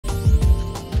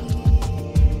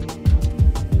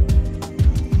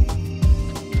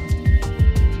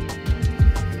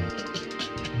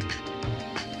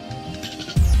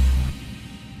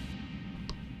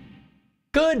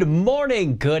Good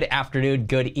morning, good afternoon,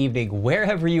 good evening,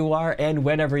 wherever you are and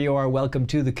whenever you are. Welcome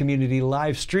to the community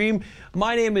live stream.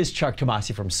 My name is Chuck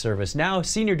Tomasi from ServiceNow,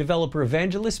 Senior Developer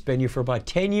Evangelist. Been here for about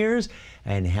 10 years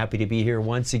and happy to be here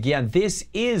once again. This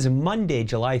is Monday,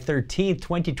 July 13th,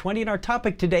 2020, and our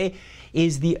topic today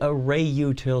is the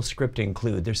ArrayUtil script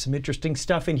include. There's some interesting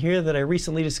stuff in here that I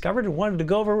recently discovered and wanted to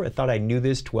go over. I thought I knew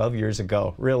this 12 years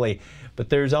ago, really. But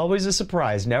there's always a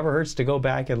surprise. Never hurts to go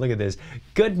back and look at this.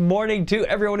 Good morning to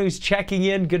everyone who's checking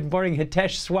in. Good morning,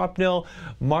 Hitesh Swapnil,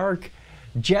 Mark,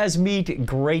 Jasmeet.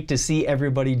 Great to see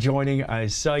everybody joining. I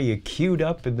saw you queued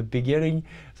up in the beginning.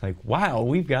 It's like, wow,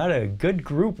 we've got a good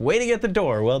group waiting at the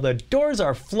door. Well, the doors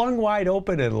are flung wide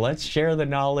open, and let's share the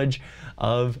knowledge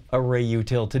of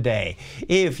ArrayUtil today.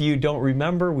 If you don't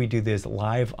remember, we do this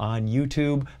live on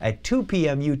YouTube at 2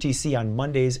 p.m. UTC on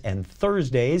Mondays and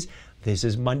Thursdays. This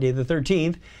is Monday the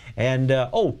 13th. And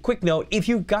oh, quick note, if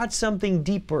you've got something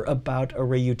deeper about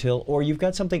ArrayUtil or you've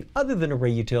got something other than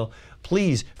ArrayUtil,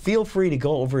 please feel free to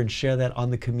go over and share that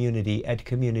on the community at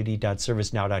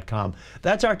community.servicenow.com.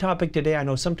 That's our topic today. I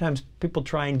know sometimes people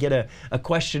try and get a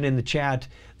question in the chat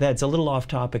that's a little off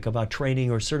topic about training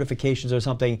or certifications or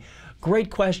something. Great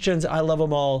questions. I love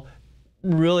them all.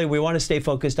 Really, we want to stay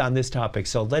focused on this topic,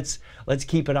 so let's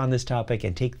keep it on this topic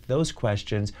and take those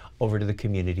questions over to the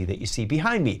community that you see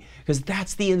behind me, because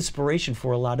that's the inspiration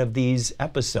for a lot of these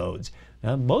episodes.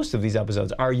 Most of these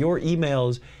episodes are your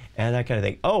emails and that kind of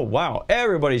thing. Oh, wow,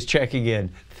 everybody's checking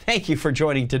in. Thank you for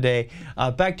joining today.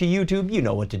 Back to YouTube, you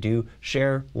know what to do.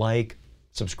 Share, like,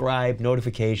 subscribe,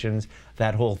 notifications,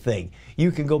 that whole thing.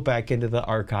 You can go back into the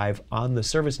archive on the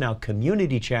ServiceNow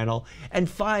community channel and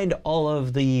find all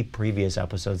of the previous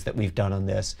episodes that we've done on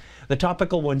this. The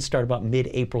topical ones start about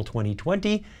mid-April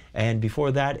 2020, and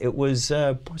before that it was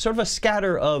sort of a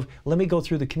scatter of, let me go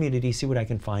through the community, see what I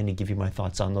can find, and give you my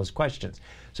thoughts on those questions.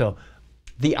 So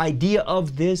the idea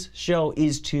of this show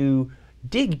is to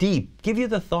dig deep, give you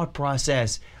the thought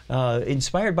process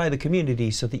inspired by the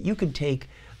community so that you can take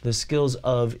the skills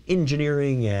of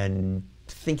engineering and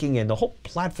thinking and the whole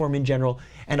platform in general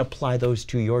and apply those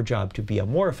to your job to be a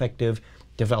more effective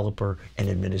developer and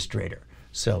administrator.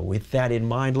 So with that in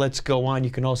mind, let's go on. You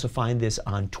can also find this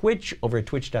on Twitch over at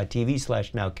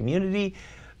twitch.tv/NowCommunity.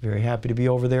 Very happy to be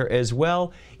over there as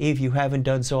well. If you haven't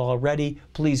done so already,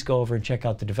 please go over and check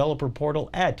out the developer portal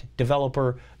at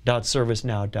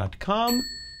developer.servicenow.com.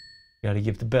 Got to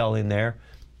give the bell in there.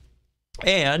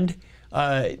 And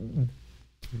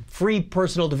free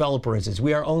personal developer instance.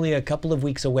 We are only a couple of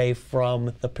weeks away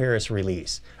from the Paris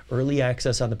release. Early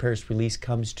access on the Paris release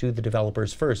comes to the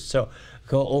developers first. So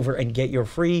go over and get your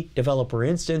free developer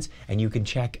instance and you can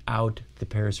check out the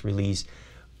Paris release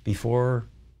before,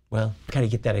 well, kind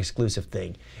of get that exclusive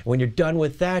thing. When you're done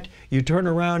with that, you turn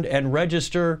around and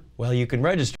register. Well, you can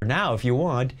register now if you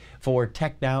want for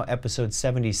TechNow episode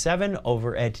 77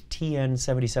 over at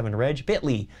TN77Reg,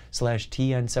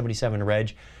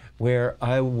 bit.ly/TN77Reg, where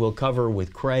I will cover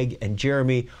with Craig and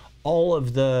Jeremy all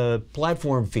of the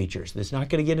platform features. It's not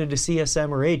going to get into CSM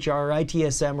or HR or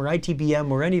ITSM or ITBM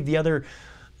or any of the other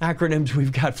acronyms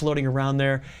we've got floating around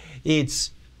there. It's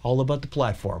all about the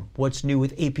platform. What's new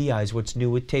with APIs, what's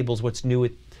new with tables, what's new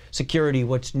with security,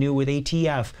 what's new with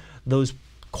ATF, those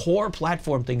core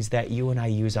platform things that you and I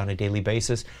use on a daily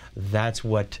basis. That's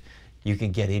what you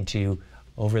can get into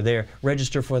over there.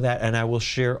 Register for that and I will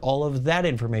share all of that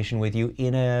information with you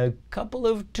in a couple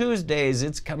of Tuesdays.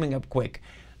 It's coming up quick.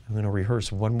 I'm going to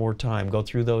rehearse one more time, go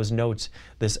through those notes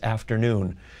this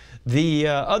afternoon. The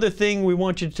other thing we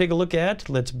want you to take a look at,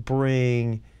 let's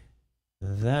bring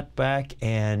that back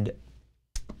and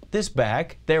this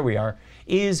back, there we are,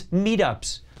 is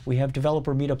meetups. We have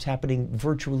developer meetups happening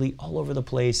virtually all over the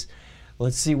place.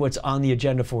 Let's see what's on the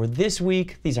agenda for this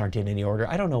week. These aren't in any order.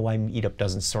 I don't know why Meetup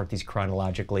doesn't sort these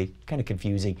chronologically. Kind of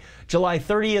confusing. July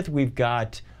 30th, we've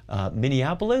got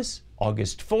Minneapolis.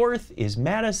 August 4th is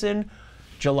Madison.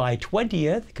 July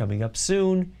 20th, coming up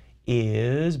soon,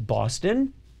 is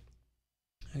Boston.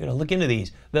 I'm going to look into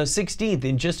these. The 16th,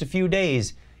 in just a few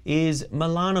days, is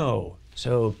Milano.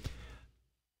 So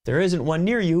there isn't one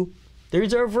near you.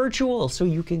 There's our virtual, so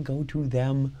you can go to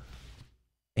them.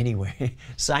 Anyway,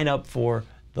 sign up for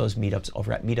those meetups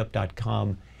over at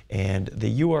meetup.com. And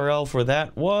the URL for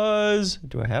that was,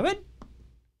 do I have it?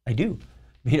 I do.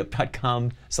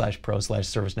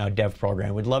 Meetup.com/pro/ServiceNow dev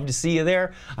program. We'd love to see you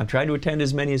there. I'm trying to attend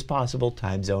as many as possible,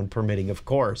 time zone permitting, of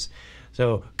course.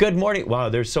 So good morning. Wow,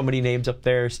 there's so many names up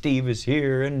there. Steve is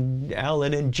here and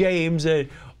Alan and James.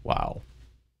 Wow.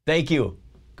 Thank you.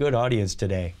 Good audience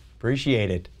today. Appreciate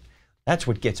it. That's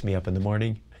what gets me up in the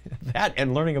morning. That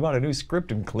and learning about a new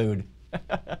script include.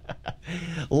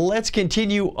 Let's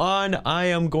continue on. I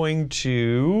am going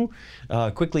to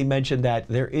quickly mention that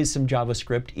there is some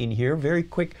JavaScript in here. Very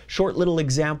quick, short little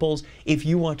examples. If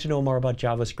you want to know more about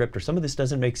JavaScript or some of this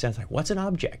doesn't make sense, like what's an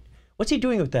object? What's he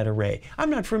doing with that array? I'm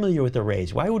not familiar with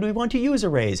arrays. Why would we want to use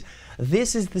arrays?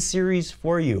 This is the series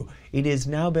for you. It has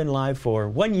now been live for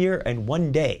 1 year and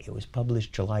 1 day. It was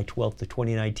published July 12th of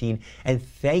 2019. And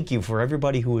thank you for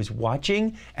everybody who is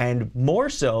watching, and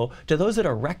more so to those that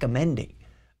are recommending.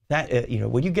 That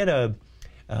when you get a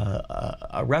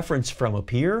reference from a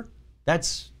peer,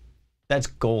 that's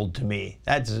gold to me.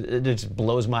 It just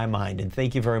blows my mind, and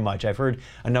thank you very much. I've heard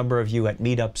a number of you at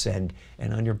meetups and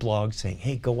on your blog saying,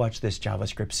 hey, go watch this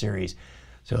JavaScript series.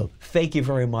 So thank you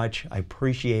very much. I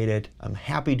appreciate it. I'm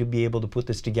happy to be able to put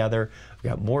this together. I've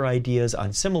got more ideas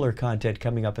on similar content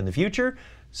coming up in the future,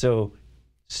 so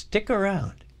stick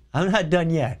around. I'm not done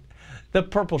yet. The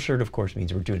purple shirt, of course,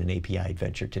 means we're doing an API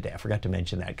adventure today. I forgot to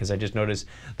mention that because I just noticed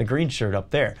the green shirt up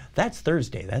there. That's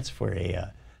Thursday. That's for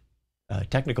a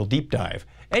technical deep dive.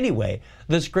 Anyway,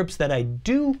 the scripts that I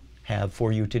do have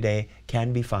for you today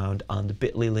can be found on the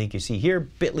bit.ly link you see here,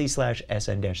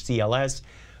 bit.ly/sn-cls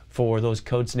for those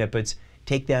code snippets.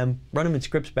 Take them, run them in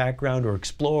scripts background or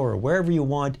explore or wherever you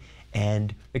want,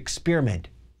 and experiment.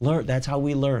 Learn. That's how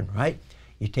we learn, right?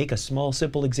 You take a small,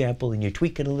 simple example and you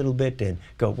tweak it a little bit and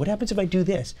go, what happens if I do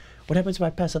this? What happens if I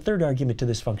pass a third argument to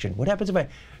this function? What happens if I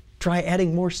try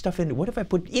adding more stuff in? What if I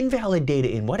put invalid data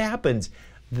in? What happens?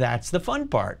 That's the fun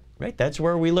part, right? That's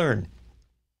where we learn.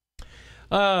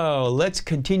 Oh, let's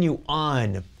continue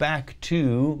on back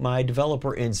to my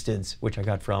developer instance, which I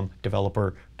got from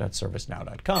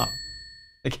developer.servicenow.com.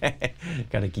 Okay,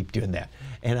 gotta keep doing that.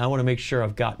 And I wanna make sure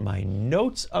I've got my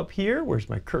notes up here. Where's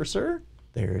my cursor?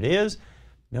 There it is.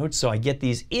 Notes, so I get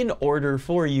these in order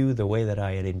for you the way that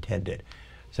I had intended.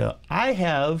 So I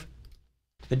have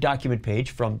the document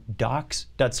page from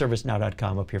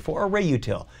docs.servicenow.com up here for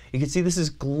ArrayUtil. You can see this is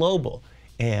global.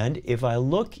 And if I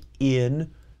look in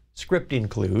script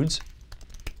includes,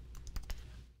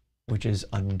 which is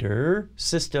under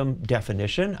system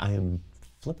definition, I am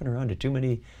flipping around to too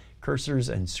many cursors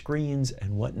and screens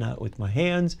and whatnot with my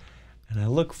hands, and I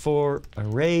look for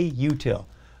ArrayUtil.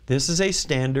 This is a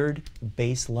standard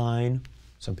baseline.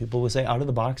 Some people will say out of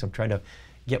the box. I'm trying to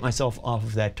get myself off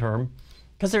of that term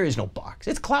because there is no box.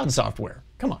 It's cloud software.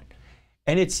 Come on.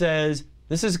 And it says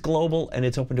this is global and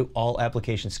it's open to all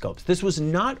application scopes. This was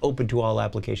not open to all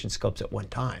application scopes at one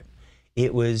time.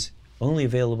 It was only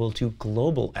available to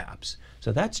global apps.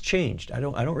 So that's changed. I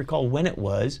don't recall when it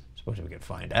was. I suppose we could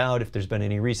find out if there's been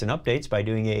any recent updates by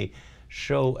doing a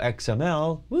show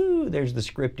XML. Woo, there's the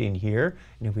script in here.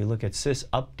 And if we look at sys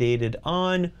updated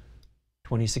on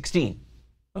 2016.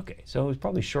 Okay, so it was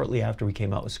probably shortly after we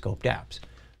came out with scoped apps.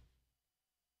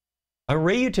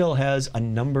 ArrayUtil has a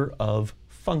number of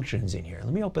functions in here.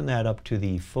 Let me open that up to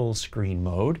the full screen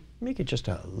mode. Make it just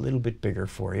a little bit bigger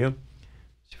for you.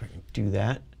 See if I can do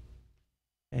that.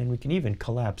 And we can even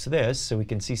collapse this so we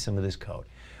can see some of this code.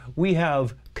 We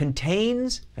have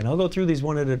contains, and I'll go through these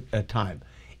one at a time.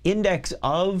 Index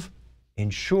of,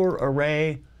 ensure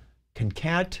array,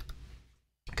 concat,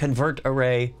 convert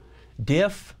array,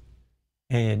 diff,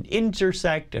 and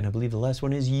intersect, and I believe the last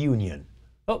one is union.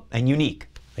 Oh, and unique.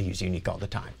 I use unique all the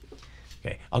time.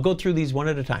 Okay, I'll go through these one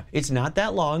at a time. It's not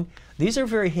that long. These are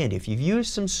very handy. If you've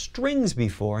used some strings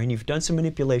before and you've done some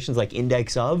manipulations like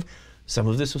index of, some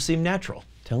of this will seem natural.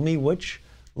 Tell me which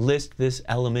list this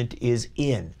element is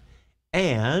in.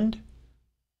 And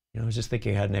I was just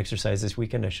thinking I had an exercise this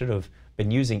weekend. I should have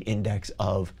been using index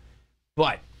of,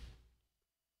 but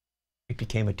it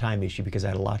became a time issue because I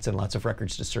had lots and lots of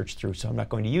records to search through, so I'm not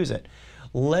going to use it.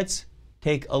 Let's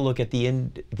take a look at the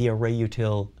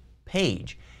ArrayUtil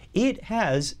page. It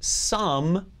has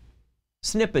some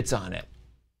snippets on it,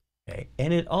 okay?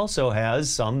 And it also has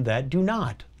some that do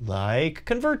not, like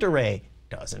convert array.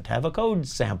 Doesn't have a code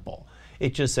sample.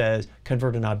 It just says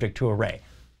convert an object to array.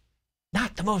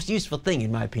 Not the most useful thing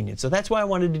in my opinion. So that's why I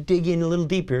wanted to dig in a little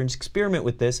deeper and experiment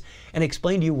with this and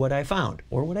explain to you what I found,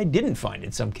 or what I didn't find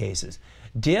in some cases.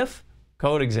 Diff,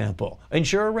 code example.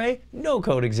 Ensure array, no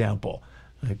code example.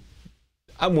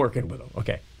 I'm working with them.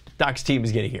 Okay, Doc's team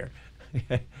is getting here.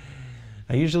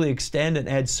 I usually extend and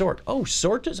add sort. Oh,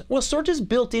 sort is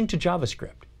built into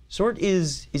JavaScript. Sort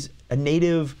is a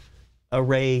native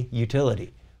array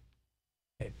utility.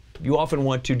 Okay. You often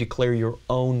want to declare your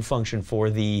own function for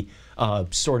the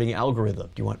sorting algorithm.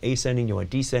 Do you want ascending? Do you want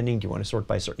descending? Do you want to sort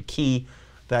by certain key?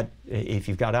 That if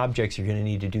you've got objects, you're going to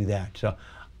need to do that. So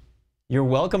you're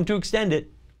welcome to extend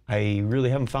it. I really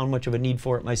haven't found much of a need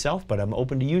for it myself, but I'm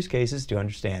open to use cases to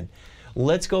understand.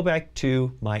 Let's go back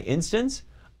to my instance.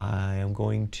 I am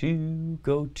going to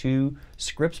go to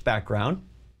scripts background,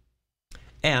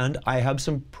 and I have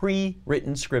some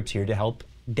pre-written scripts here to help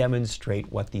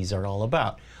demonstrate what these are all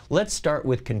about. Let's start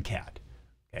with concat.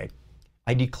 Okay.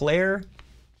 I declare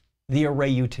the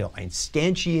ArrayUtil. I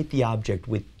instantiate the object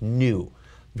with new.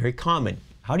 Very common.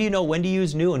 How do you know when to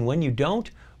use new and when you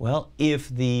don't? Well, if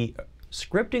the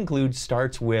script include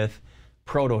starts with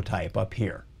prototype up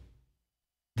here,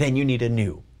 then you need a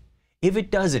new. If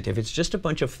it doesn't, if it's just a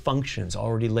bunch of functions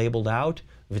already labeled out,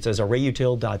 if it says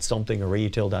ArrayUtil.something,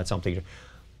 ArrayUtil.something,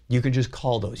 you can just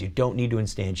call those. You don't need to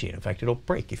instantiate. In fact, it'll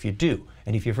break if you do.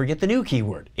 And if you forget the new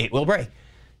keyword, it will break.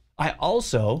 I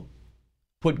also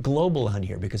put global on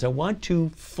here because I want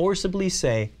to forcibly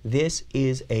say this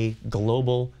is a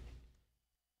global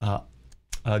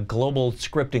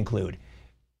script include,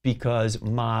 because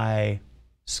my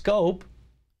scope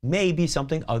may be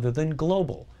something other than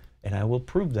global. And I will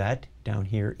prove that down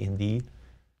here in the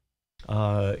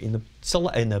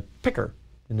picker,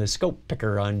 in the scope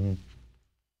picker on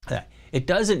that. It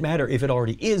doesn't matter if it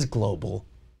already is global.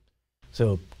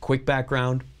 So quick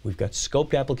background, we've got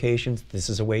scoped applications. This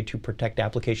is a way to protect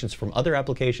applications from other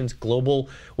applications. Global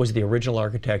was the original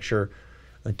architecture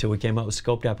until we came out with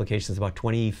scoped applications about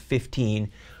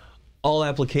 2015. All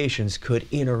applications could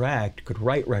interact, could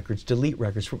write records, delete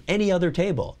records from any other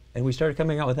table. And we started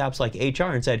coming out with apps like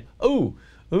HR and said, oh,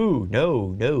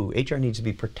 no, HR needs to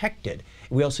be protected.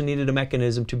 We also needed a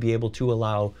mechanism to be able to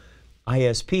allow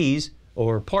ISPs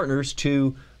or partners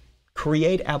to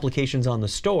create applications on the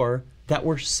store that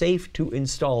were safe to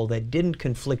install, that didn't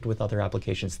conflict with other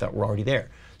applications that were already there.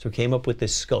 So we came up with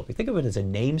this scope. You think of it as a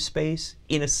namespace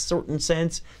in a certain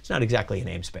sense. It's not exactly a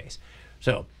namespace.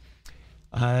 So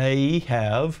I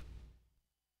have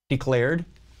declared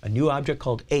a new object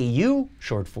called AU,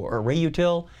 short for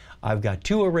ArrayUtil. I've got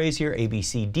two arrays here, A, B,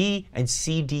 C, D, and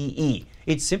C, D, E.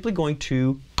 It's simply going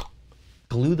to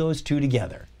glue those two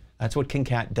together. That's what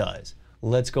concat does.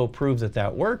 Let's go prove that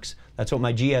that works. That's what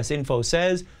my GS info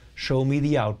says. Show me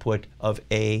the output of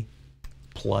A1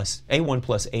 plus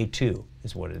A2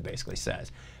 is what it basically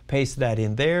says. Paste that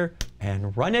in there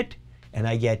and run it, and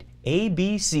I get A,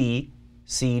 B, C,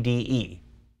 C, D, E.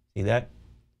 See that?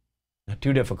 Not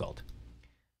too difficult.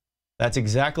 That's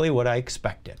exactly what I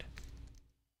expected.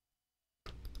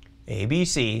 A, B,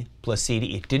 C plus C,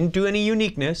 D, E. It didn't do any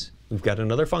uniqueness. We've got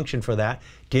another function for that.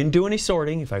 Didn't do any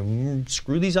sorting. If I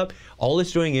screw these up, all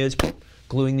it's doing is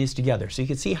gluing these together. So you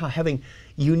can see how having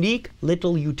unique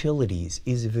little utilities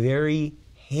is very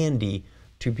handy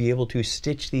to be able to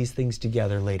stitch these things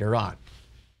together later on.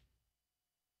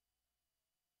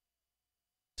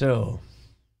 So,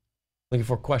 looking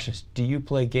for questions. Do you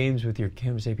play games with your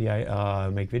Canvas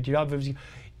API? Make video videos?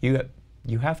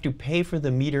 You have to pay for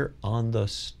the meter on the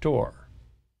store.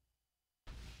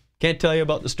 Can't tell you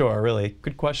about the store, really.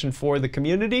 Good question for the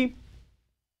community.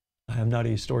 I'm not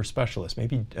a store specialist.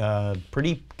 Maybe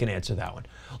Pradeep can answer that one.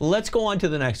 Let's go on to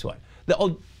the next one.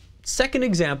 The second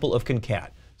example of concat.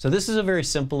 So this is a very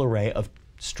simple array of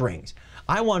strings.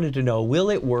 I wanted to know,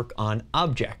 will it work on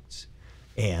objects?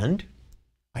 And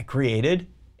I created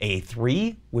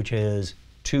A3, which is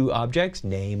two objects,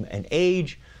 name and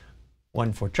age,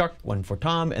 one for Chuck, one for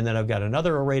Tom, and then I've got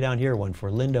another array down here, one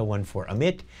for Linda, one for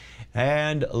Amit.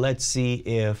 And let's see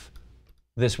if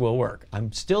this will work.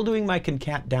 I'm still doing my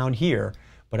concat down here,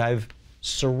 but I've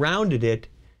surrounded it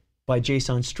by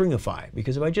JSON stringify,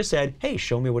 because if I just said, hey,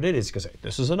 show me what it is, because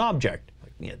this is an object.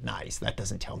 Like, yeah, nice, that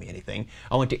doesn't tell me anything.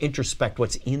 I want to introspect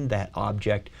what's in that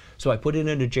object. So I put it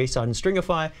into JSON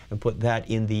stringify and put that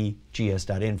in the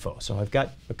gs.info. So I've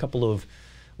got a couple of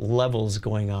levels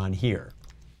going on here.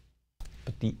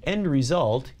 But the end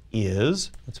result is,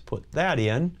 let's put that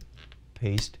in,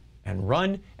 paste and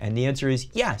run, and the answer is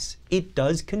yes, it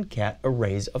does concat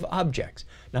arrays of objects.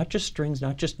 Not just strings,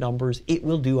 not just numbers, it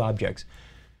will do objects.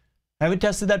 I haven't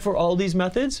tested that for all these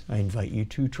methods. I invite you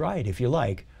to try it if you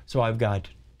like. So I've got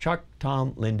Chuck,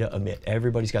 Tom, Linda, Amit.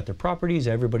 Everybody's got their properties,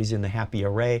 everybody's in the happy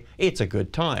array. It's a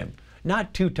good time.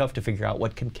 Not too tough to figure out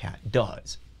what concat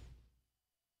does.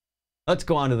 Let's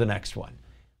go on to the next one.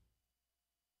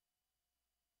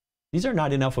 These are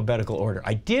not in alphabetical order.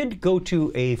 I did go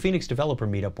to a Phoenix developer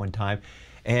meetup one time,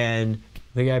 and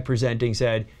the guy presenting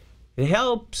said, it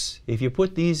helps if you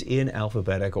put these in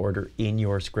alphabetic order in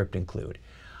your script include.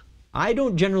 I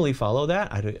don't generally follow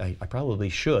that. I probably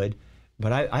should,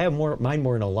 but I have mine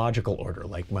more in a logical order,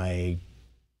 like my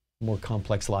more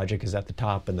complex logic is at the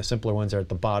top and the simpler ones are at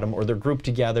the bottom, or they're grouped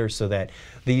together so that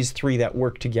these three that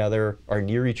work together are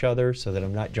near each other so that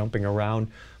I'm not jumping around.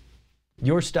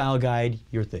 Your style guide,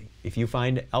 your thing. If you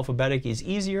find alphabetic is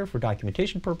easier for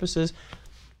documentation purposes,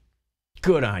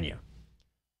 good on you.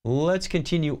 Let's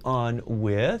continue on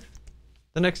with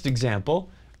the next example,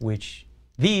 which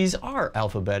these are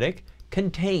alphabetic,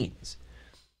 contains.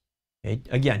 Okay,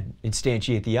 again,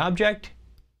 instantiate the object.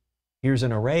 Here's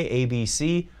an array, A, B,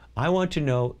 C. I want to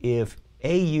know if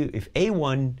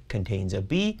A1 contains a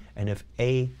B and if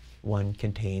A1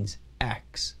 contains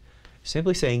X.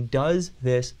 Simply saying, does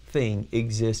this thing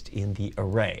exist in the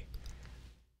array?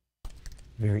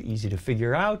 Very easy to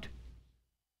figure out.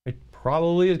 It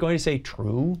probably is going to say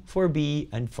true for B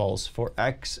and false for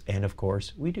X, and of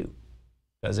course we do.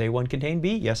 Does A1 contain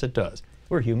B? Yes, it does.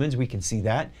 We're humans, we can see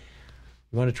that.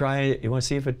 You want to try it? You want to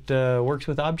see if it works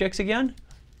with objects again?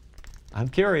 I'm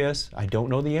curious. I don't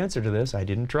know the answer to this. I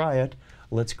didn't try it.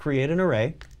 Let's create an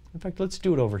array. In fact, let's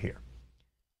do it over here.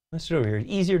 Let's do it over here. It's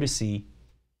easier to see.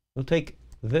 We'll take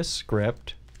this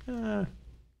script. Yeah,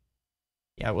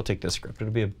 we'll take this script.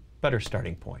 It'll be a better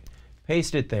starting point.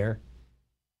 Paste it there.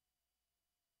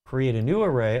 Create a new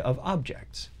array of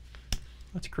objects.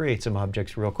 Let's create some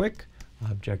objects real quick.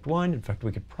 Object 1. In fact,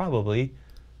 we could probably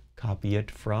copy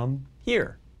it from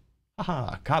here.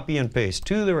 Haha, copy and paste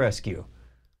to the rescue.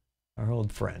 Our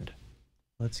old friend.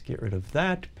 Let's get rid of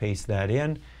that, paste that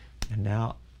in, and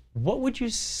now, what would you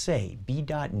say?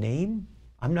 B.name?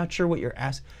 I'm not sure what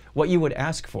you would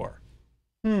ask for.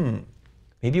 Maybe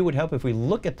it would help if we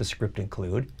look at the script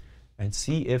include and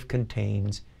see if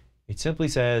contains. It simply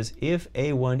says if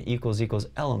A1 equals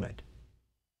element.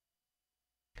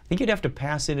 I think you'd have to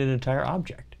pass in an entire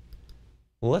object.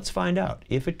 Well, let's find out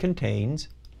if it contains.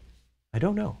 I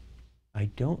don't know.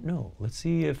 Let's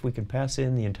see if we can pass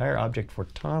in the entire object for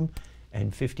Tom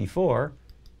and 54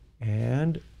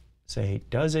 and say,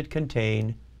 does it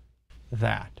contain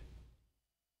that?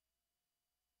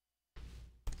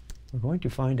 We're going to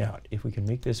find out if we can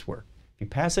make this work. If you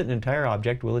pass it an entire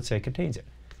object, will it say contains it?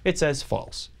 It says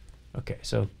false. Okay,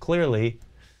 so clearly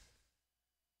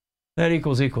that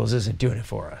equals isn't doing it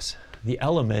for us. The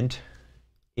element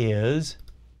is,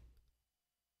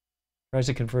 tries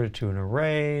to convert it to an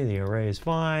array. The array is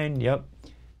fine. Yep.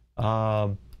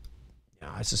 I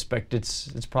suspect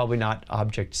it's probably not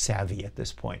object savvy at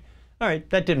this point. All right,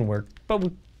 that didn't work. But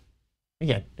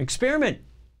again, experiment.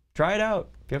 Try it out.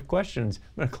 If you have questions,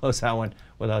 I'm going to close that one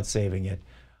without saving it.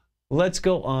 Let's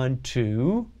go on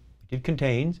to, we did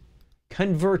contains,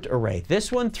 convert array.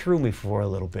 This one threw me for a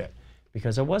little bit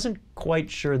because I wasn't quite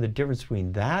sure the difference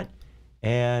between that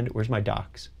and, where's my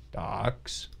docs?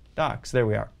 Docs. There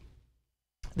we are.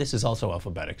 This is also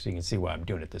alphabetic, so you can see why I'm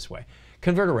doing it this way.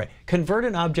 Convert array. Convert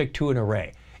an object to an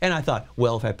array. And I thought,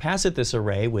 well, if I pass it this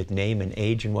array with name and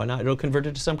age and whatnot, it'll convert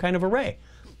it to some kind of array.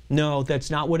 No, that's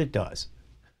not what it does.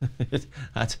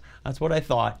 That's what I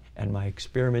thought, and my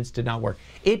experiments did not work.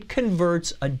 It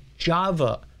converts a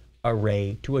Java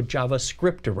array to a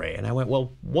JavaScript array. And I went,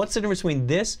 well, what's the difference between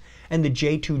this and the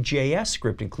J2JS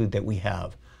script include that we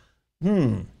have?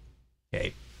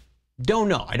 Okay. Don't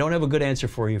know. I don't have a good answer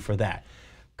for you for that.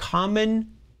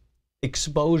 Common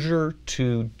exposure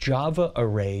to Java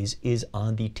arrays is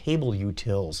on the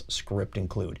TableUtils script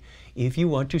include. If you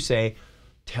want to say,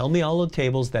 tell me all the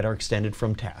tables that are extended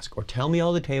from task, or tell me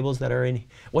all the tables that are in,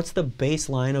 what's the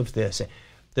baseline of this?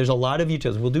 There's a lot of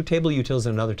utils. We'll do TableUtils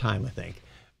another time, I think.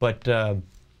 But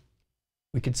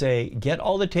we could say, get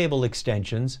all the table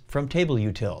extensions from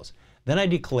TableUtils. Then I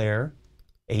declare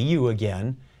a U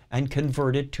again and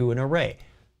convert it to an array.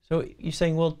 So you're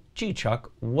saying, well, gee,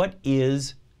 Chuck, what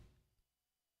is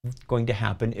going to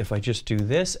happen if I just do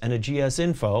this and a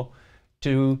gsinfo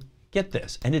to get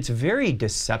this? And it's very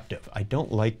deceptive. I don't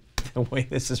like the way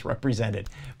this is represented.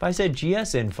 If I said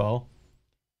gsinfo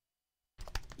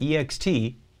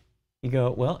ext, you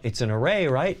go, well, it's an array,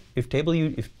 right? If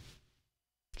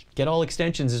get all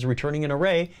extensions is returning an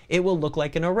array, it will look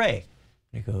like an array.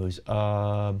 And it goes,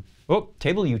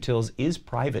 TableUtils is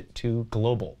private to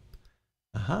global.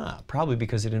 Probably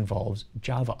because it involves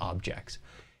Java objects.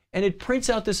 And it prints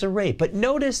out this array. But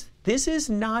notice, this is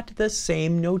not the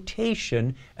same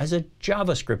notation as a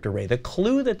JavaScript array. The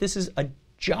clue that this is a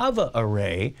Java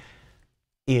array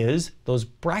is those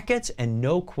brackets and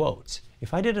no quotes.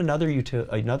 If I did another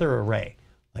array,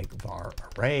 like var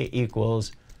array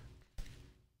equals,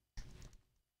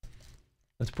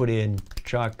 let's put in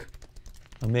Chuck,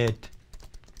 Amit,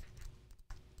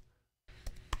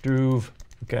 Dhruv,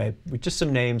 okay, with just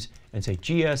some names, and say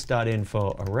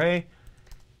gs.info array.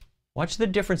 Watch the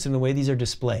difference in the way these are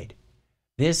displayed.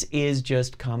 This is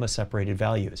just comma separated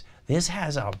values. This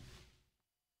has a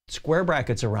square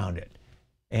brackets around it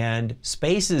and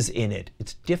spaces in it.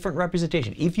 It's different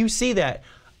representation. If you see that,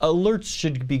 alerts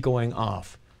should be going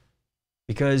off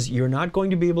because you're not going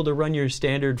to be able to run your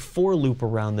standard for loop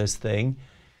around this thing.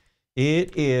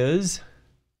 It is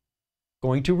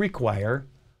going to require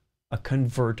a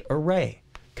convert array.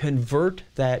 Convert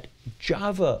that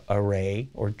Java array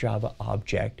or Java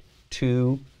object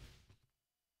to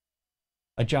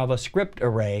a JavaScript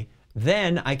array.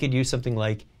 Then I could use something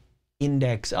like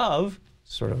index of,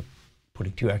 sort of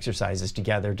putting two exercises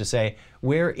together to say,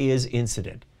 where is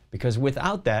incident? Because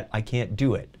without that, I can't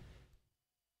do it.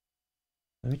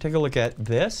 Let me take a look at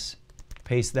this.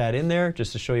 Paste that in there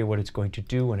just to show you what it's going to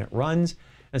do when it runs.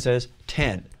 It says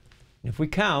 10. And if we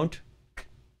count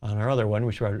on our other one,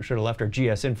 we should have left our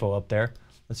GS info up there.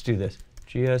 Let's do this.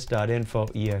 gs.info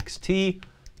ext,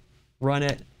 run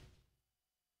it.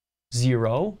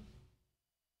 0,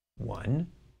 1,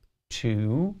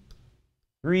 2,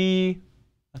 3,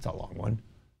 that's a long one,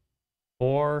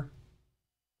 4,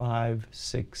 5,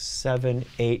 6, 7,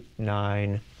 8,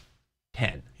 9,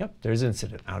 10. Yep, there's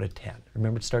incident out of 10.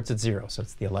 Remember, it starts at 0, so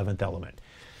it's the 11th element.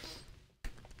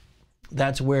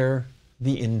 That's where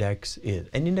the index is.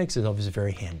 An index is obviously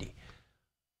very handy.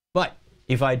 But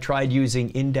if I tried using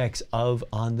index of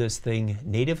on this thing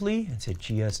natively and said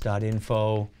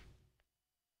gs.info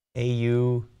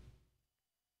au.index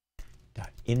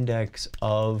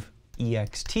of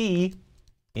ext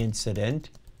incident,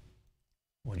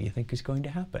 what do you think is going to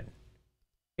happen?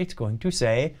 It's going to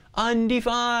say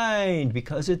undefined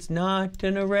because it's not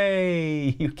an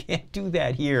array. You can't do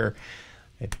that here.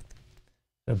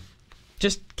 So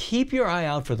just keep your eye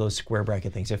out for those square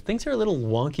bracket things. If things are a little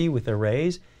wonky with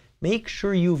arrays, make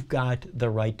sure you've got the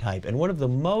right type. And one of the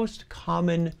most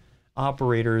common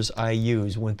operators I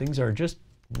use when things are just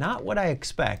not what I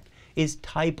expect is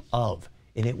type of.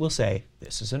 And it will say,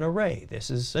 this is an array, this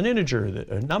is an integer,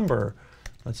 a number.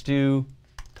 Let's do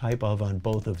type of on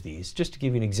both of these, just to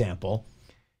give you an example.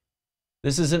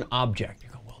 This is an object. You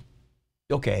go, well,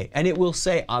 okay. And it will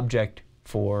say object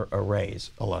for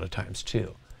arrays a lot of times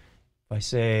too. If I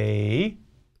say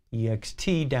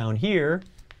ext down here,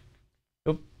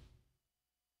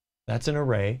 that's an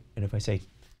array. And if I say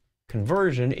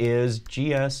conversion is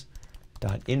gs.info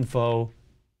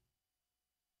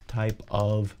type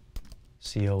of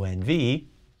conv,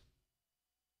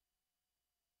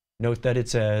 note that it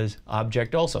says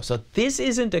object also. So this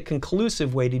isn't a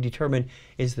conclusive way to determine,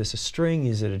 is this a string,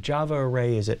 is it a Java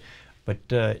array, is it, but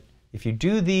if you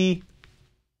do the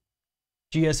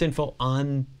gsinfo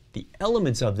on the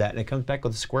elements of that and it comes back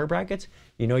with the square brackets,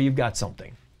 you know you've got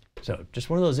something. So just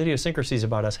one of those idiosyncrasies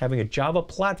about us having a Java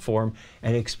platform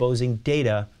and exposing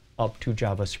data up to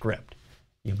JavaScript.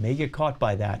 You may get caught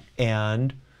by that,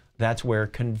 and that's where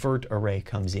convert array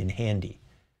comes in handy.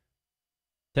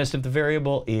 Test if the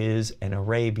variable is an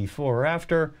array before or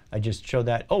after. I just showed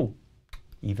that. Oh,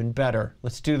 even better.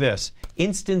 Let's do this.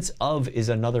 Instance of is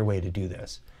another way to do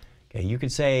this. Okay, you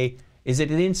could say, is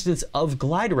it an instance of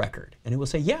glide record? And it will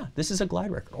say, yeah, this is a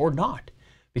glide record, or not.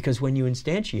 Because when you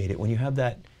instantiate it, when you have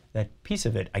that piece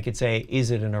of it, I could say,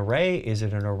 is it an array? Is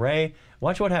it an array?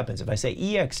 Watch what happens. If I say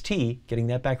ext, getting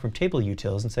that back from table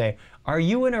utils, and say, are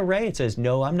you an array? It says,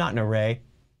 no, I'm not an array.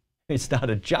 It's not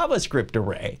a JavaScript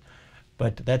array.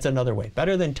 But that's another way.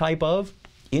 Better than type of,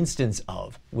 instance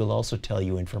of will also tell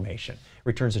you information.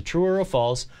 Returns a true or a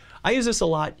false. I use this a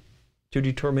lot to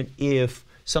determine if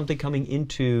something coming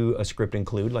into a script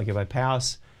include, like if I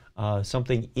pass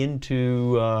something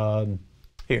into,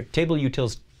 here, table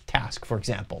utils task, for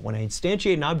example. When I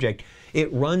instantiate an object,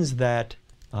 it runs that,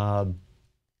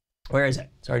 where is it?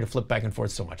 Sorry to flip back and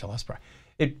forth so much, I lost track.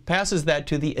 It passes that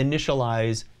to the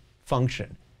initialize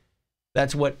function.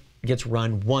 That's what gets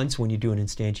run once when you do an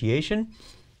instantiation.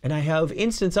 And I have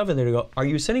instance of in there to go, are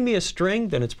you sending me a string?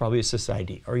 Then it's probably a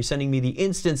sysid. Are you sending me the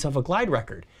instance of a glide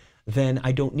record? Then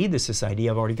I don't need the sysid,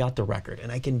 I've already got the record.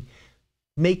 And I can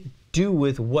make do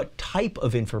with what type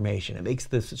of information. It makes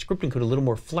the scripting code a little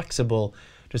more flexible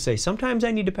to say, sometimes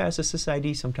I need to pass a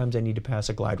sysid, sometimes I need to pass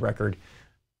a glide record,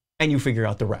 and you figure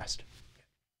out the rest.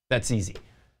 That's easy.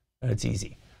 That's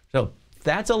easy. So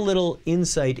that's a little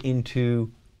insight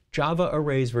into Java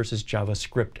arrays versus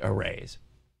JavaScript arrays.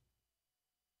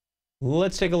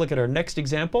 Let's take a look at our next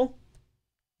example.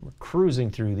 We're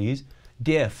cruising through these.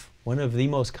 Diff, one of the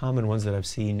most common ones that I've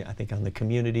seen, I think, on the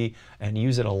community, and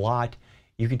use it a lot.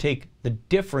 You can take the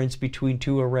difference between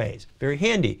two arrays. Very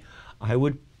handy. I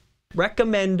would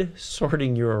recommend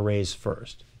sorting your arrays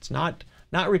first. It's not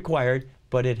required,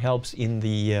 but it helps in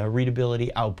the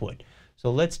readability output.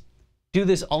 So let's do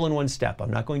this all in one step.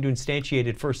 I'm not going to instantiate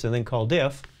it first and then call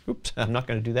diff. Oops, I'm not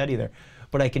going to do that either.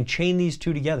 But I can chain these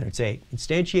two together and say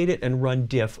instantiate it and run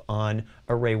diff on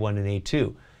array 1 and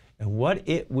A2. And what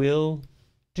it will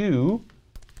do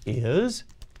is,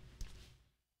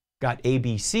 got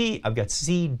ABC, I've got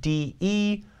C, D,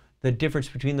 E, the difference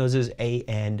between those is A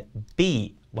and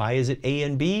B. Why is it A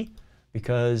and B?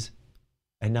 Because,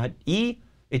 and not E,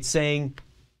 it's saying,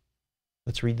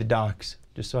 let's read the docs,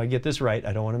 just so I get this right.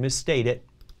 I don't want to misstate it.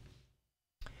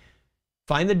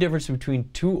 Find the difference between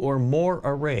two or more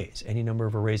arrays. Any number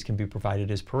of arrays can be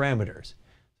provided as parameters. It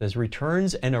says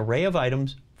returns an array of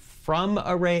items from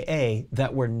array A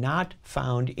that were not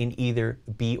found in either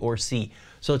B or C.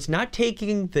 So it's not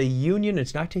taking the union,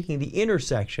 it's not taking the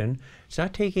intersection,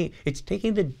 it's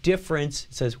taking the difference.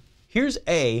 It says, here's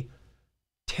A,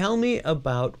 tell me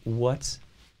about what's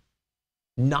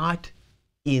not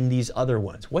in these other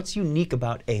ones. What's unique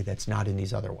about A that's not in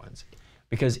these other ones?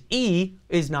 Because E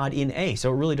is not in A,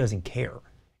 so it really doesn't care.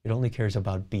 It only cares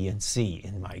about B and C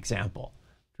in my example.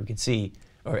 We can see,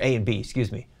 or A and B,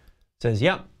 excuse me. It says,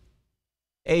 yep,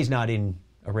 A's not in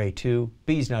array 2,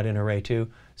 B's not in array 2,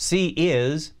 C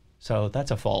is, so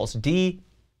that's a false. D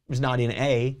is not in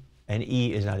A, and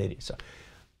E is not in E. So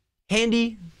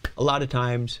handy, a lot of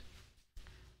times.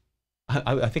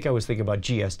 I think I was thinking about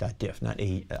gs.diff, not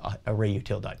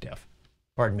ArrayUtil.diff.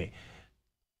 Pardon me.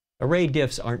 Array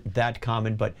diffs aren't that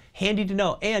common, but handy to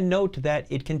know. And note that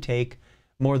it can take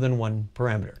more than one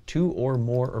parameter, 2 or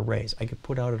more arrays. I could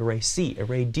put out an array C,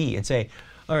 array D, and say,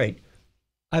 all right,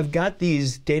 I've got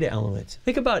these data elements.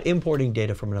 Think about importing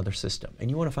data from another system, and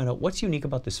you want to find out what's unique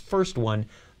about this first one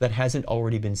that hasn't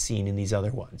already been seen in these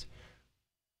other ones.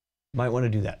 Might want to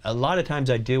do that. A lot of times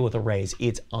I deal with arrays.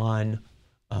 It's on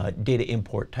data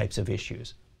import types of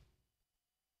issues.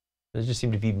 They just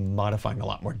seem to be modifying a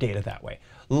lot more data that way.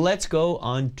 Let's go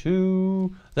on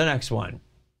to the next one.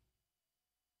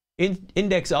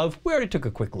 Index of, we already took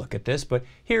a quick look at this, but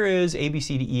here is A, B,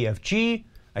 C, D, E, F, G.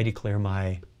 I declare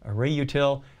my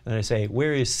ArrayUtil, and then I say,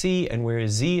 where is C and where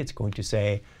is Z? It's going to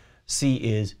say C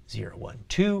is 0, 1,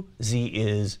 2. Z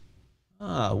is,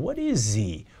 what is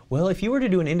Z? Well, if you were to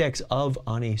do an index of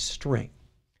on a string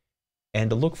and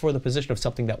to look for the position of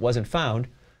something that wasn't found,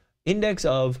 index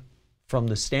of from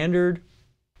the standard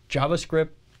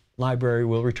JavaScript library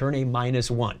will return a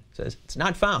 -1. It says it's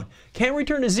not found. Can't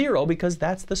return a 0 because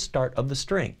that's the start of the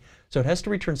string. So it has to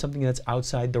return something that's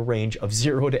outside the range of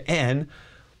 0 to n.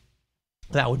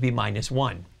 That would be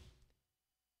 -1.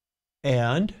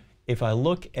 And if I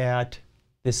look at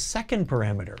this second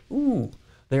parameter,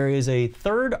 there is a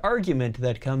third argument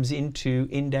that comes into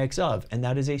index of, and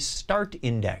that is a start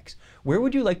index. Where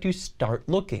would you like to start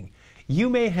looking? You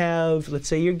may have, let's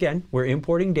say again, we're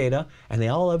importing data, and they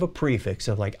all have a prefix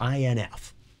of like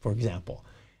INF, for example.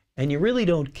 And you really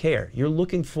don't care. You're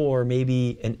looking for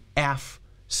maybe an F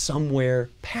somewhere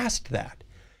past that.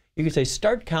 You can say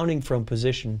start counting from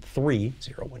position 3,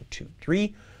 0, 1, 2,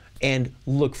 3, and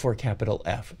look for capital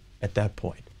F at that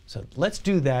point. So let's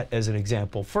do that as an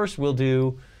example. First, we'll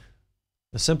do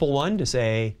the simple one to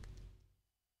say,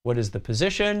 what is the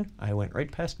position? I went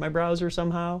right past my browser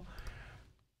somehow.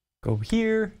 Go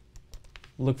here,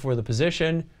 look for the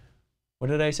position.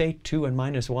 What did I say? 2 and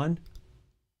 -1?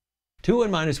 2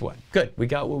 and -1. Good, we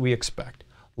got what we expect.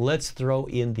 Let's throw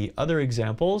in the other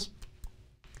examples.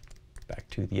 Back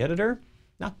to the editor.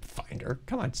 Not Finder.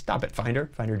 Come on, stop it,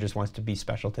 Finder. Finder just wants to be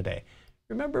special today.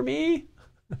 Remember me?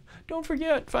 Don't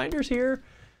forget, Finder's here.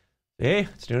 Hey,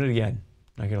 let's do it again.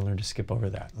 I gotta learn to skip over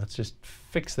that. Let's just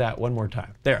fix that one more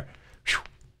time. There.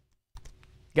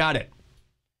 Got it.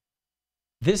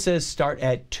 This says start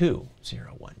at 2,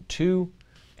 0, 1, 2,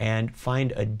 and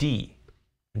find a D.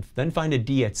 And then find a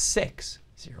D at 6,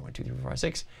 0, 1, 2, 3, 4, 5,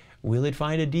 6. Will it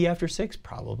find a D after 6?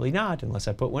 Probably not, unless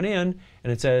I put one in.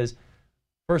 And it says,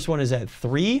 first one is at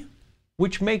 3,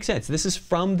 which makes sense. This is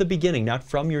from the beginning, not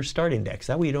from your start index.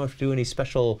 That way you don't have to do any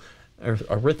special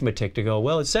arithmetic to go,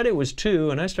 well, it said it was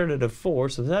 2, and I started at 4,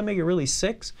 so does that make it really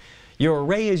 6? Your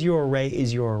array is your array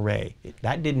is your array.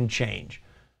 That didn't change.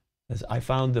 As I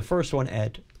found the first one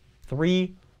at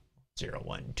 3, 0,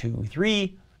 1, 2,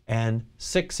 3, and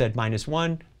 6 at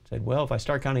 -1. Said, well, if I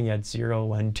start counting at 0,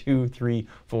 1, 2, 3,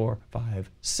 4, 5,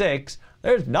 6,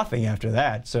 there's nothing after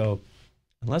that. So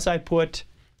unless I put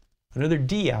another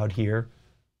D out here,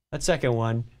 that second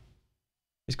one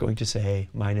is going to say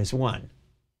 -1.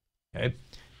 Okay,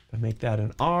 if I make that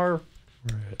an R,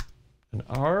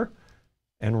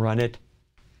 and run it,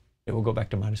 it will go back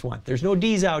to -1. There's no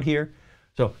D's out here.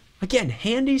 So again,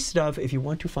 handy stuff if you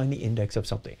want to find the index of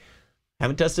something.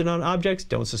 Haven't tested on objects,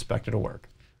 don't suspect it'll work.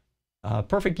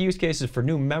 Perfect use cases for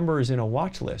new members in a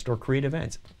watch list or create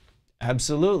events.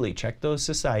 Absolutely, check those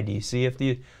sysids, see if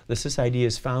the sysid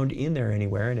is found in there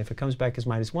anywhere, and if it comes back as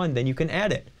 -1, then you can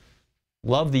add it.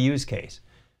 Love the use case.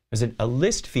 As a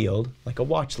list field, like a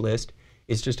watch list,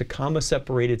 is just a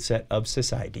comma-separated set of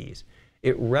sysids.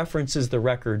 It references the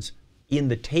records in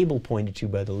the table pointed to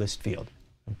by the list field.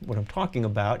 What I'm talking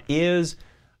about is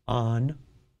on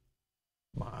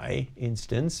my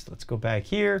instance. Let's go back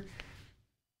here.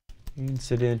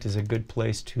 Incident is a good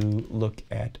place to look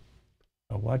at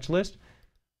a watch list.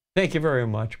 Thank you very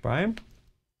much, Brian.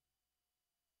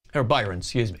 Or Byron,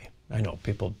 excuse me. I know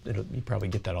people, you probably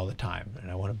get that all the time,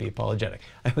 and I want to be apologetic.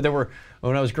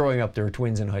 When I was growing up, there were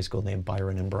twins in high school named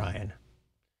Byron and Brian.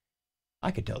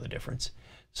 I could tell the difference.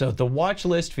 So the watch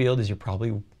list field, as you're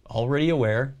probably already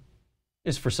aware,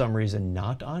 is for some reason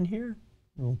not on here.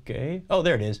 Okay. Oh,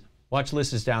 there it is. Watch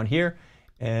list is down here,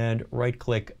 and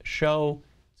right-click Show.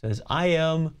 It says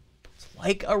IM. It's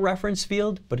like a reference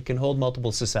field, but it can hold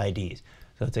multiple sysids.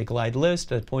 So it's a glide list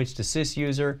that points to sys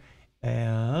user,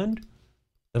 and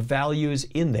the values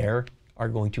in there are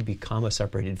going to be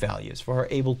comma-separated values for our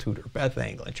able tutor, Beth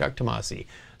Anglin, Chuck Tomasi,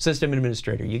 system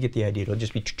administrator. You get the idea. It'll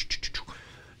just be,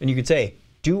 and you could say,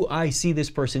 do I see this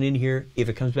person in here? If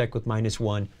it comes back with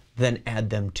 -1, then add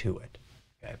them to it.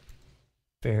 Okay.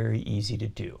 Very easy to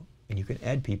do. And you can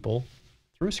add people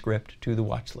through script to the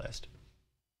watch list.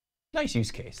 Nice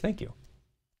use case. Thank you.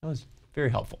 That was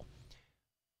very helpful.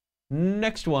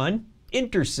 Next one,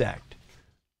 intersect.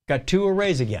 Got two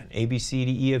arrays again, A, B, C,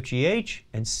 D, E, F, G, H,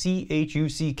 and C, H, U,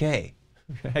 C, K.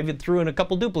 I even threw in a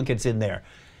couple duplicates in there.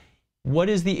 What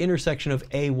is the intersection of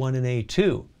A1 and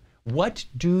A2? What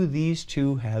do these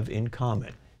two have in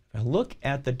common? If I look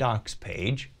at the docs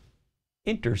page,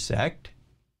 intersect,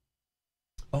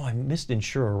 oh, I missed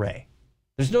ensure array.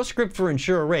 There's no script for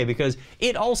ensure array because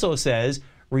it also says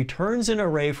returns an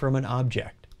array from an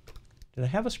object. Did I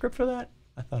have a script for that?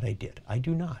 I thought I did. I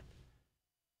do not.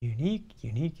 Unique,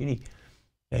 unique, unique.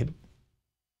 Okay.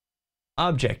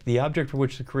 Object, the object for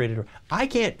which the created. I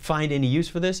can't find any use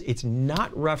for this. It's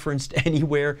not referenced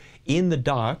anywhere in the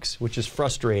docs, which is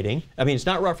frustrating. I mean, it's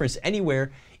not referenced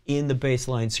anywhere in the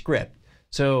baseline script.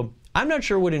 So I'm not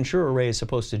sure what ensure array is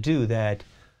supposed to do that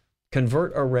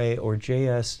convert array or J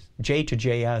to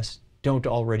JS don't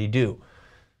already do.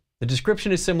 The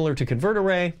description is similar to convert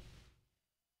array.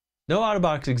 No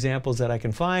out-of-box examples that I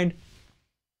can find.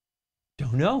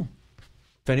 Don't know.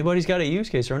 If anybody's got a use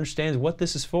case or understands what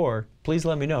this is for, please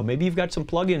let me know. Maybe you've got some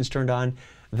plugins turned on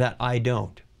that I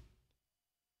don't.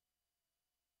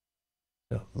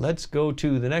 So let's go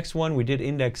to the next one. We did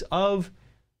index of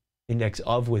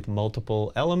with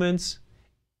multiple elements.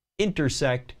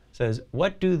 Intersect says,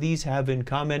 what do these have in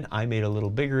common? I made a little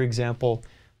bigger example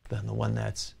than the one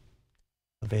that's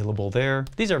available there.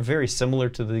 These are very similar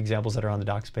to the examples that are on the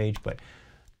docs page, but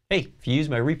hey, if you use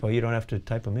my repo, you don't have to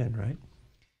type them in, right?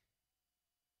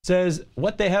 It says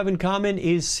what they have in common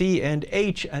is C and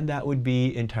H, and that would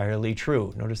be entirely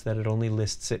true. Notice that it only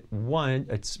lists it one.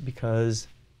 It's because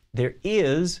there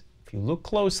is, if you look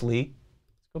closely,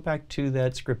 let's go back to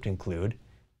that script include.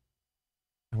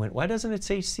 I went, why doesn't it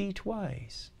say C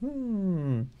twice?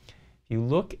 If you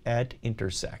look at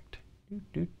intersect,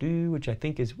 which I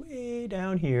think is way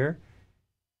down here,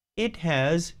 it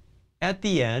has, at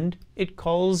the end, it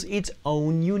calls its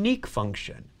own unique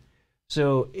function.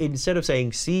 So instead of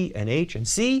saying C and H and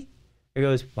C, it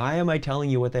goes, why am I telling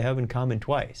you what they have in common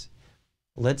twice?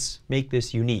 Let's make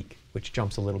this unique, which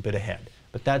jumps a little bit ahead.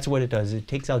 But that's what it does. It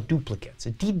takes out duplicates.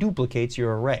 It deduplicates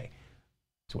your array.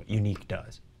 That's what unique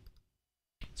does.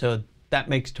 So that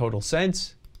makes total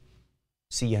sense.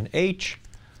 C and H,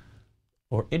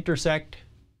 or intersect.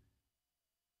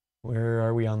 Where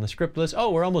are we on the script list?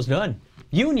 Oh, we're almost done.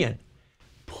 Union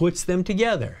puts them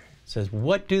together. Says,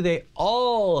 what do they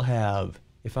all have?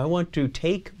 If I want to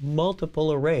take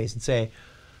multiple arrays and say,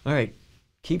 all right,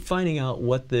 keep finding out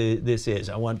what this is.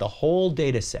 I want the whole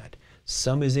data set.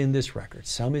 Some is in this record,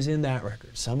 some is in that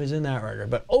record, some is in that record.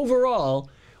 But overall,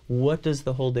 what does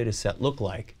the whole data set look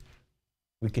like?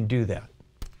 We can do that.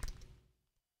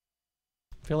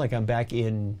 I feel like I'm back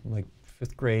in like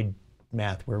 5th grade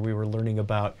math where we were learning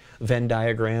about Venn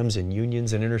diagrams and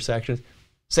unions and intersections.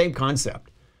 Same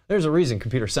concept. There's a reason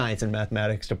computer science and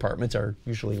mathematics departments are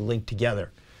usually linked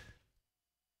together.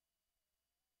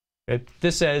 Okay.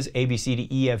 This says A, B, C, D,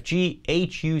 E, F, G,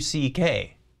 H, U, C,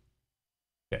 K.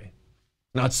 Okay.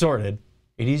 Not sorted.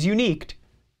 It is unique,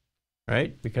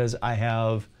 right? Because I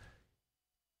have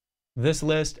this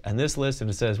list, and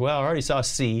it says, well, I already saw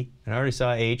C, and I already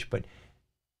saw H, but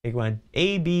it went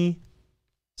A, B,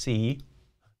 C,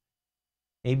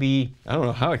 A, B, I don't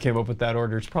know how I came up with that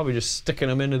order. It's probably just sticking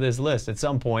them into this list at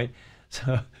some point.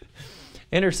 So,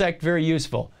 intersect, very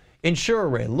useful. Ensure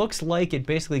array looks like it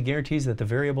basically guarantees that the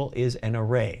variable is an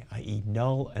array, i.e.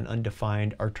 null and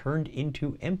undefined are turned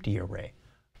into empty array.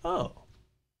 Oh,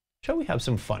 shall we have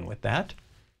some fun with that?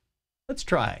 Let's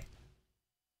try.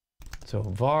 So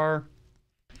var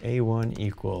A1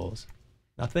 equals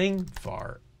nothing,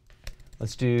 var.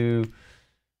 Let's do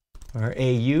our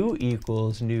AU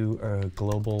equals new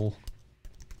global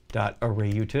dot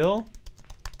ArrayUtil.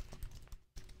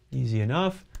 Easy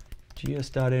enough.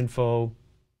 gs.info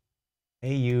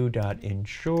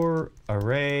au.ensure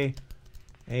array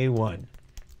A1.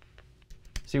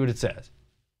 See what it says.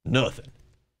 Nothing.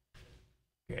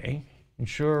 Okay.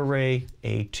 Ensure array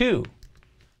A2.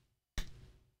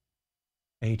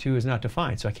 A2 is not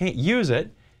defined, so I can't use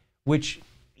it, which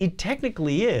it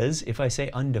technically is if I say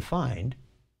undefined,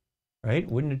 right?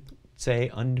 Wouldn't it say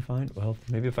undefined? Well,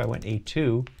 maybe if I went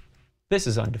A2, this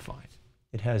is undefined.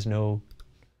 It has no,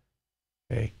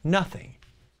 okay, nothing.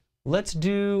 Let's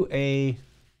do a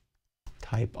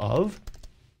type of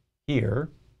here.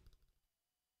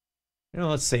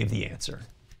 Let's save the answer.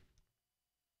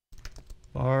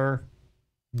 Var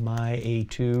my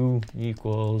A2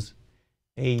 equals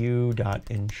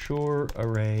au.ensure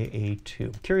array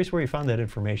A2. Curious where you found that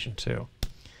information too.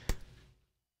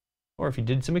 Or if you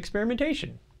did some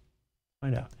experimentation.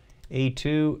 Find out.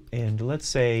 A2, and let's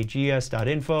say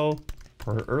gs.info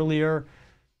per earlier.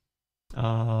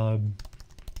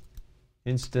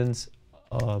 Instance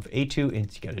of A2,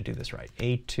 you got to do this right.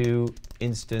 A2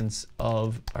 instance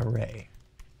of array.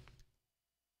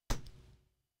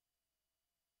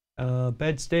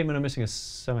 Bed statement, I'm missing a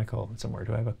semicolon somewhere.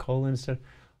 Do I have a colon instead?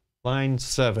 Line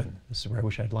 7. This is where I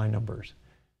wish I had line numbers.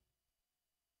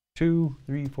 2,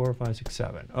 3, 4, 5, 6,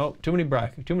 7. Oh, too many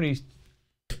brackets, too many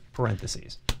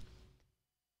parentheses.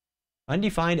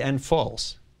 Undefined and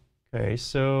false. Okay,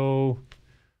 so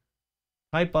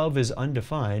type of is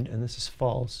undefined, and this is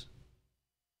false.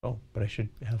 Oh, but I should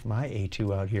have my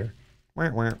A2 out here.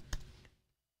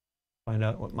 Find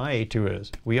out what my A2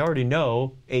 is. We already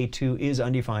know A2 is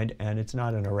undefined, and it's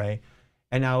not an array.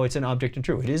 And now it's an object and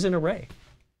true. It is an array.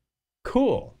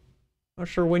 Cool. Not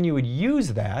sure when you would use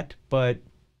that, but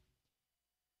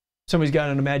somebody's got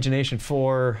an imagination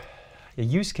for a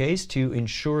use case to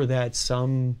ensure that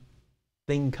some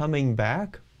thing coming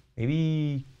back,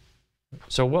 maybe.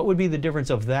 So what would be the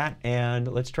difference of that and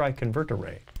let's try convert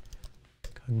array.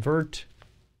 Convert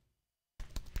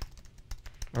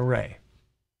array.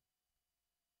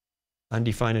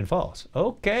 Undefined and false.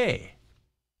 Okay.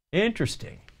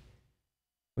 Interesting.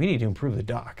 We need to improve the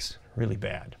docs really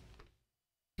bad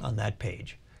on that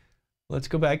page. Let's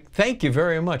go back. Thank you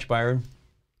very much, Byron.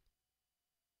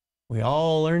 We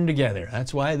all learn together.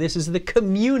 That's why this is the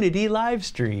community live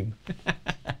stream.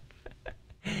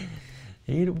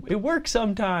 It works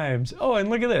sometimes. Oh, and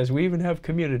look at this. We even have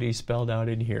community spelled out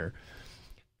in here.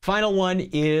 Final one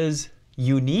is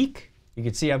unique. You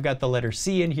can see I've got the letter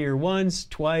C in here once,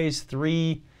 twice,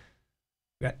 three.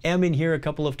 Got M in here a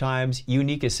couple of times.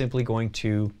 Unique is simply going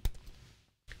to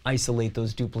isolate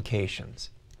those duplications.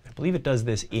 I believe it does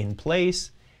this in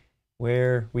place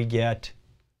where we get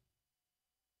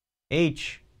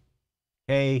H,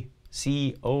 K,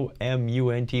 C, O, M, U,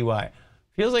 N, T, Y.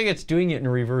 Feels like it's doing it in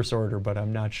reverse order, but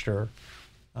I'm not sure.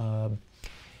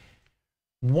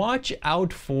 Watch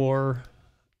out for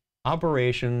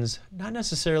operations, not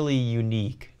necessarily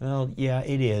unique. Well, yeah,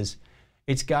 it is.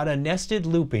 It's got a nested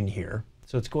loop in here,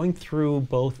 so it's going through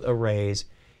both arrays.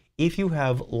 If you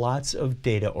have lots of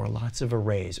data or lots of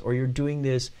arrays, or you're doing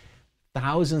this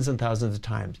thousands and thousands of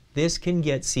times, this can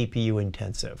get CPU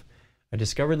intensive. I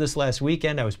discovered this last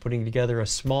weekend. I was putting together a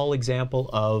small example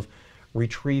of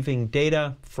retrieving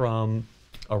data from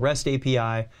a REST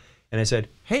API, and I said,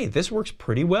 hey, this works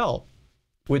pretty well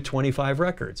with 25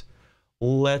 records.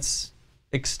 Let's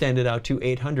extend it out to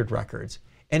 800 records.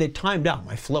 And it timed out.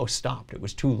 My flow stopped. It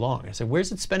was too long. I said,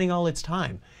 where's it spending all its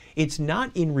time? It's not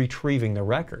in retrieving the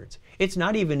records. It's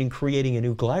not even in creating a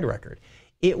new glide record.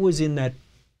 It was in that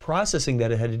processing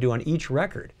that it had to do on each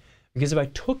record. Because if I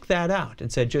took that out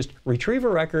and said, just retrieve a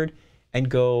record and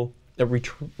go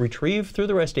retrieve through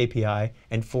the REST API,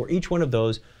 and for each one of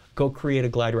those, go create a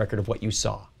glide record of what you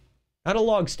saw. Not a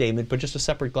log statement, but just a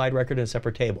separate glide record and a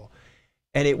separate table.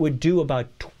 And it would do about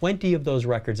 20 of those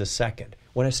records a second.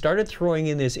 When I started throwing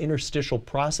in this interstitial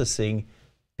processing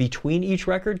between each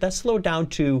record, that slowed down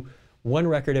to one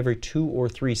record every 2 or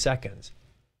 3 seconds.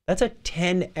 That's a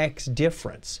 10x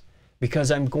difference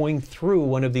because I'm going through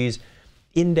one of these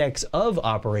index of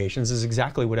operations is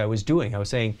exactly what I was doing. I was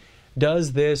saying,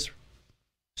 does this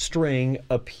string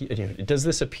appear, does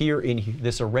this appear in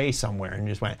this array somewhere? And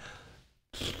it just went,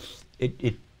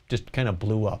 it just kind of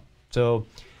blew up. So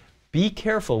be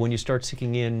careful when you start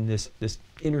sticking in this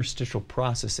interstitial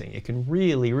processing. It can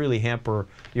really, really hamper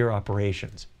your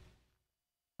operations.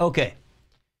 Okay.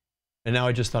 And now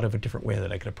I just thought of a different way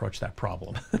that I could approach that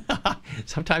problem.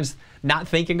 Sometimes not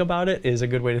thinking about it is a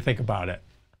good way to think about it.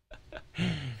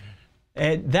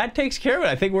 And that takes care of it.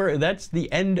 I think that's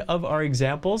the end of our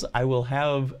examples. I will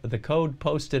have the code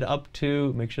posted up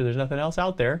to make sure there's nothing else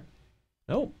out there.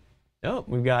 No,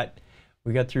 we got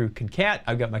through concat.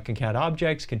 I've got my concat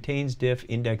objects, contains, diff,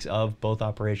 index of, both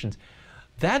operations.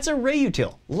 That's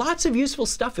ArrayUtil. Lots of useful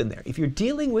stuff in there. If you're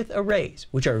dealing with arrays,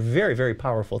 which are very, very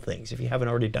powerful things, if you haven't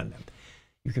already done them,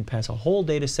 you can pass a whole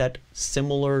data set,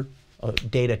 similar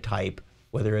data type,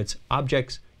 whether it's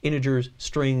objects, integers,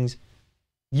 strings,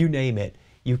 you name it.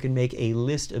 You can make a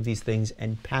list of these things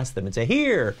and pass them and say,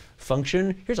 here,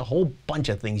 function, here's a whole bunch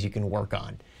of things you can work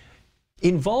on.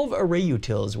 Involve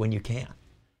ArrayUtils when you can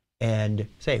and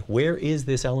say, where is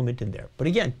this element in there? But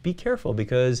again, be careful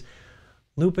because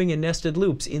looping and nested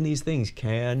loops in these things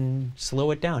can slow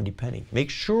it down depending. Make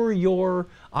sure your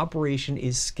operation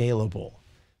is scalable.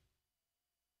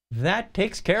 That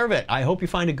takes care of it. I hope you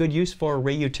find a good use for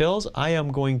ArrayUtils. I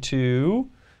am going to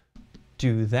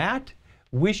do that.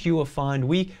 Wish you a fun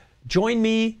week. Join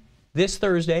me this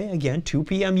Thursday, again, 2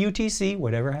 p.m. UTC,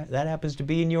 whatever that happens to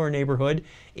be in your neighborhood.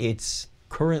 It's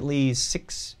currently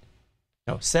 7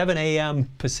 a.m.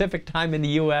 Pacific time in the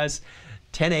U.S.,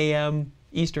 10 a.m.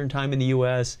 Eastern time in the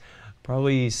U.S.,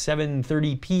 probably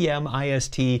 7:30 p.m.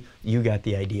 IST. You got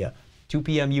the idea. 2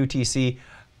 p.m. UTC.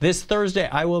 This Thursday,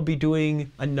 I will be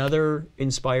doing another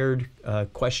inspired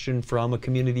question from a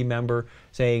community member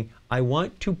saying, I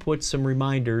want to put some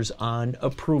reminders on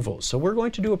approvals. So we're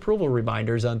going to do approval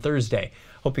reminders on Thursday.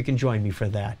 Hope you can join me for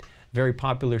that. Very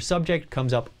popular subject,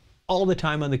 comes up all the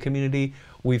time on the community.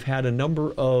 We've had a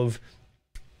number of,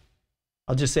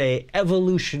 I'll just say,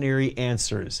 evolutionary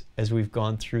answers as we've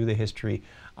gone through the history.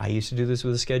 I used to do this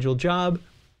with a scheduled job.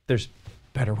 There's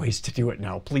better ways to do it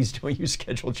now. Please don't use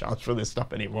scheduled jobs for this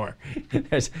stuff anymore.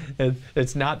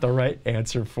 It's not the right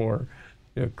answer for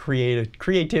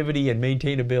creativity and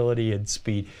maintainability and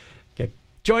speed. Okay.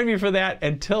 Join me for that.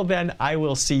 Until then, I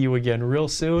will see you again real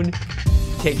soon.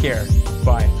 Take care.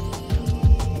 Bye.